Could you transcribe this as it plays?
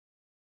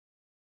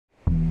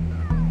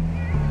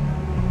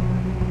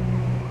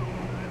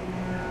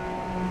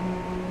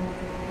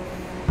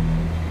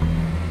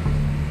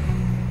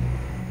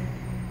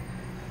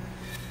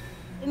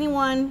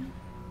everyone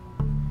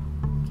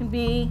can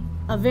be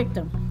a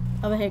victim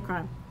of a hate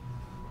crime.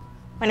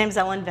 My name is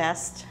Ellen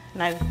Vest,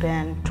 and I've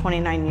been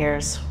 29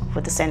 years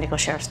with the San Diego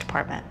Sheriff's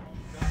Department.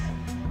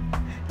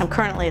 I'm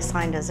currently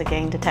assigned as a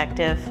gang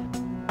detective,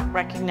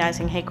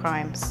 recognizing hate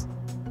crimes.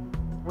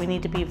 We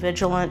need to be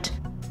vigilant.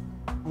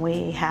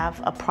 We have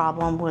a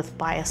problem with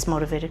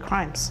bias-motivated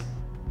crimes,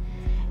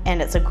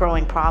 and it's a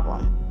growing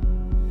problem.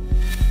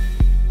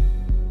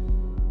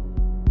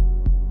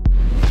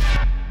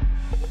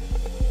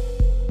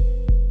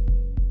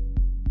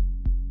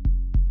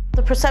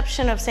 The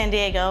perception of San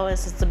Diego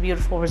is it's a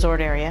beautiful resort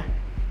area.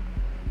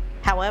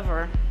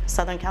 However,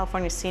 Southern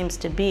California seems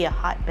to be a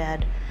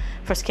hotbed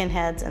for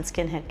skinheads and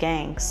skinhead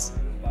gangs.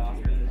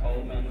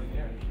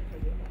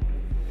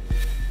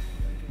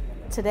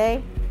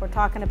 Today, we're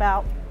talking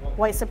about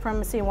white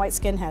supremacy and white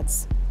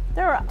skinheads.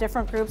 There are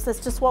different groups. That's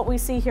just what we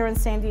see here in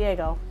San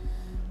Diego.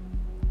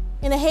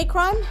 In a hate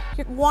crime,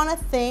 you want to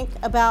think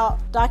about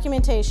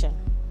documentation.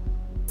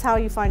 It's how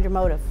you find your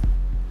motive.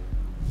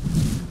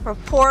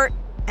 Report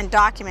and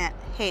document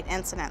hate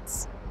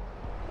incidents.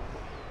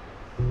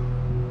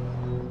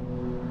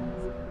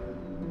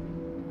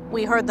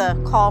 We heard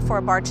the call for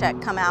a bar check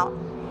come out,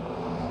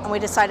 and we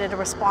decided to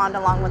respond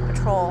along with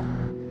patrol.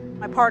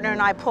 My partner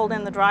and I pulled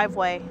in the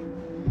driveway.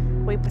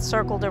 We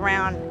circled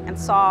around and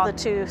saw the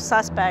two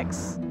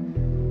suspects.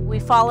 We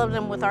followed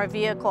them with our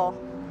vehicle,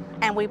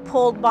 and we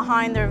pulled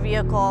behind their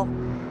vehicle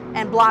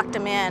and blocked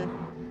them in.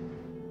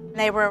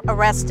 They were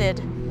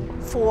arrested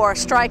for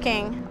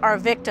striking our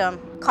victim,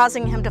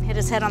 causing him to hit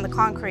his head on the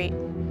concrete,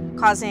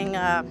 causing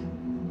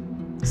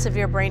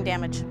severe brain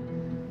damage.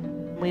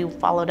 We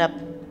followed up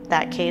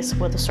that case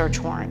with a search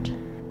warrant.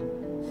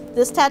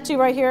 This tattoo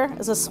right here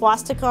is a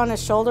swastika on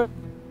his shoulder.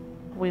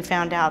 We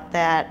found out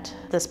that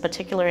this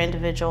particular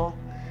individual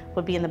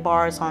would be in the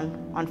bars on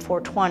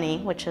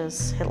 4/20, which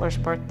is Hitler's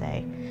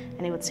birthday,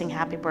 and he would sing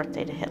happy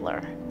birthday to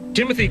Hitler.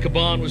 Timothy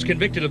Caban was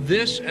convicted of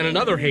this and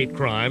another hate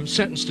crime,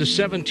 sentenced to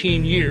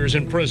 17 years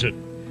in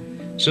prison.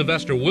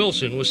 Sylvester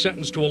Wilson was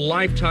sentenced to a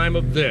lifetime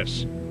of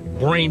this,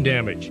 brain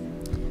damage.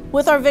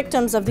 With our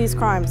victims of these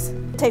crimes,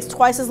 it takes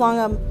twice as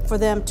long for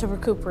them to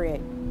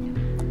recuperate.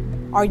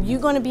 Are you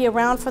going to be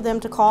around for them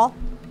to call?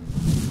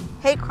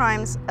 Hate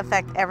crimes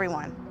affect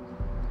everyone,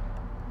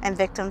 and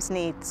victims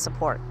need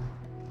support.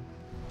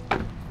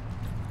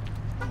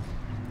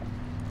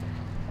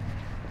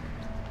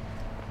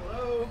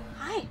 Hello.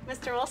 Hi,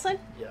 Mr. Wilson.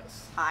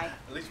 Yes. Hi.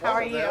 At least How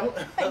are one you? of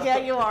them. Yeah,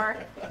 you are.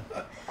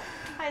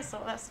 Hi,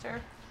 Sylvester.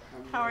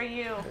 How are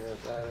you?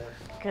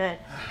 Good,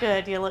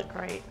 good. You look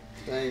great.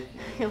 Thank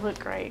You look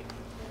great.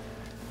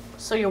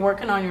 So you're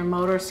working on your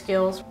motor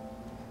skills?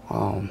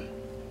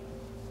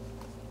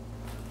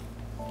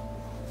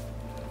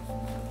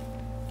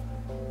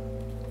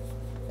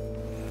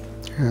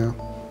 Yeah.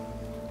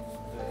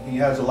 He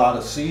has a lot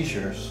of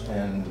seizures,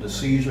 and the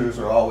seizures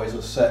are always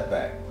a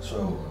setback.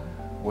 So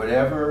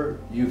whatever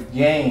you've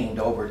gained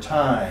over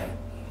time,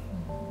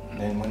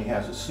 then when he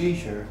has a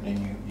seizure,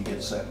 then you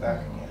get set back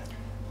again.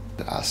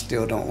 I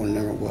still don't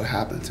remember what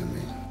happened to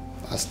me.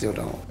 I still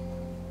don't.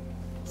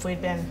 If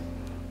we'd been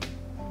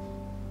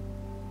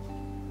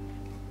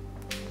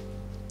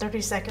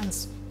 30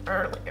 seconds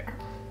earlier,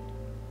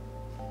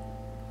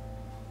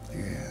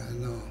 Yeah, I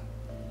know.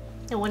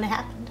 it wouldn't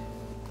have happened.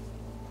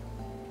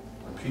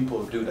 When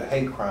people do the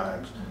hate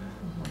crimes,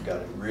 you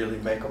gotta really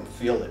make them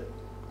feel it,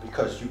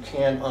 because you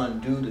can't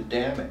undo the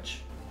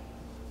damage.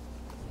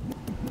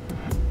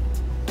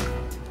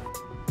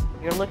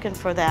 You're looking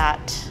for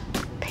that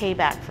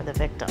payback for the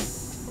victim.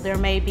 There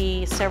may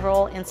be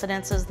several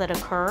incidences that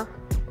occur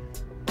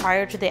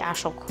prior to the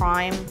actual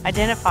crime.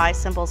 Identify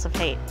symbols of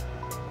hate.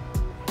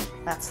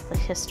 That's the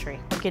history.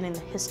 We're getting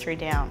the history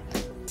down.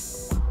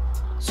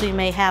 So you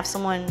may have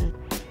someone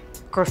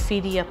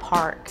graffiti a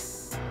park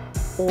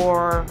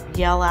or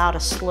yell out a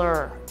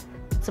slur.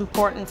 It's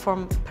important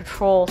for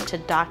patrol to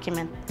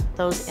document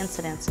those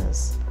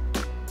incidences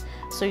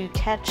so you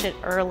catch it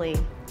early,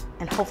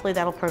 and hopefully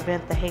that'll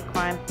prevent the hate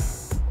crime.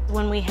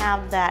 When we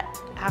have that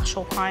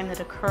actual crime that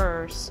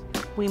occurs,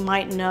 we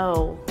might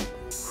know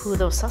who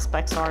those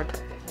suspects are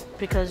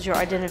because you're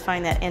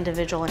identifying that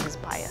individual and his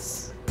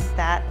bias.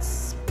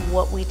 That's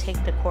what we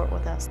take to court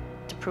with us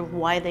to prove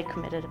why they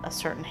committed a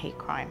certain hate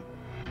crime.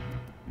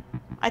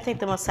 I think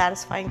the most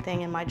satisfying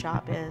thing in my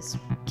job is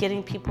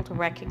getting people to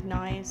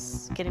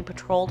recognize, getting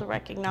patrol to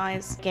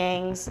recognize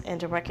gangs and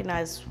to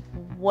recognize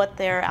what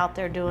they're out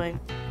there doing.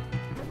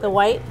 The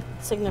white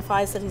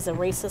signifies that he's a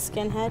racist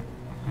skinhead,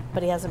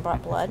 but he hasn't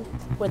brought blood.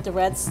 With the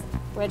red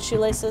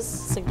shoelaces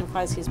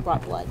signifies he's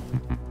brought blood.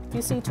 If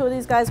you see two of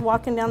these guys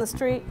walking down the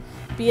street,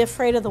 be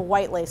afraid of the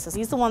white laces.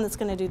 He's the one that's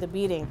going to do the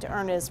beating to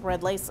earn his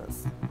red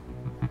laces.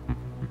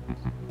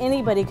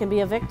 Anybody can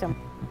be a victim.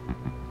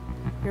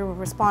 You're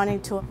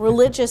responding to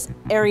religious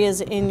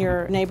areas in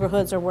your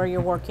neighborhoods or where you're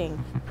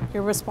working.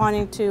 You're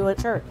responding to a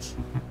church,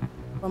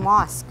 a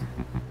mosque.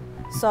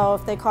 So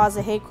if they cause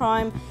a hate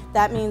crime,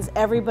 that means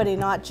everybody,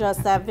 not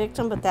just that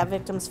victim, but that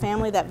victim's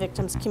family, that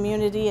victim's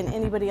community, and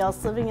anybody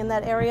else living in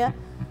that area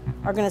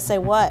are going to say,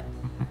 what?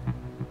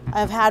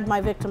 I've had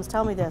my victims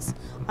tell me this.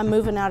 I'm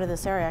moving out of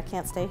this area. I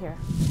can't stay here.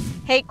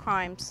 Hate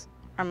crimes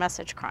are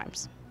message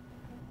crimes.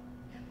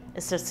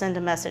 It's to send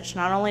a message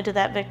not only to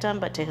that victim,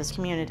 but to his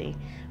community.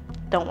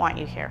 Don't want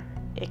you here.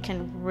 It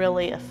can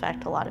really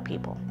affect a lot of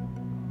people.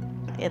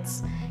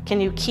 It's, can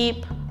you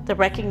keep the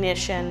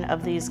recognition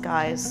of these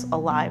guys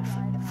alive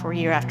for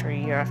year after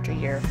year after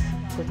year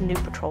with new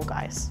patrol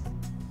guys?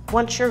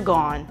 Once you're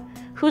gone,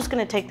 who's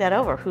going to take that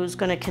over? Who's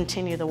going to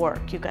continue the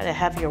work? You've got to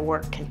have your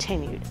work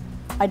continued.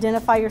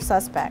 Identify your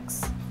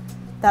suspects.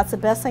 That's the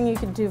best thing you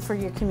can do for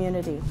your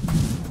community.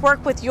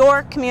 Work with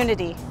your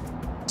community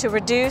to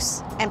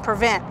reduce and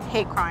prevent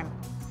hate crime.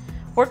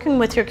 Working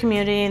with your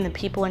community and the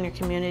people in your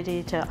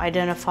community to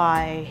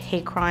identify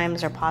hate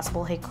crimes or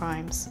possible hate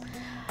crimes,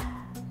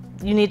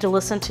 you need to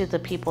listen to the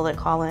people that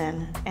call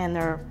in, and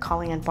they're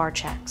calling in bar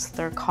checks.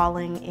 They're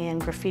calling in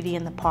graffiti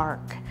in the park.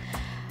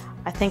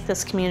 I think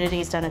this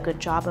community's done a good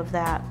job of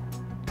that.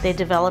 They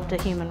developed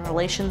a human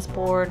relations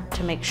board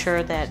to make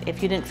sure that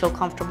if you didn't feel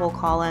comfortable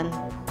calling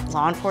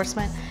law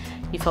enforcement,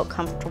 you felt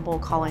comfortable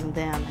calling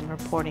them and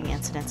reporting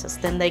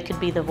incidences. Then they could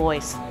be the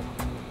voice.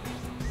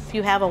 If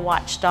you have a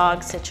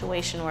watchdog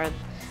situation where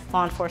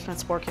law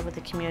enforcement's working with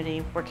the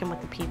community, working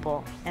with the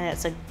people, and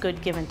it's a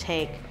good give and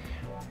take,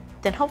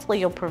 then hopefully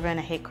you'll prevent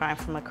a hate crime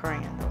from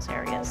occurring in those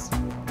areas.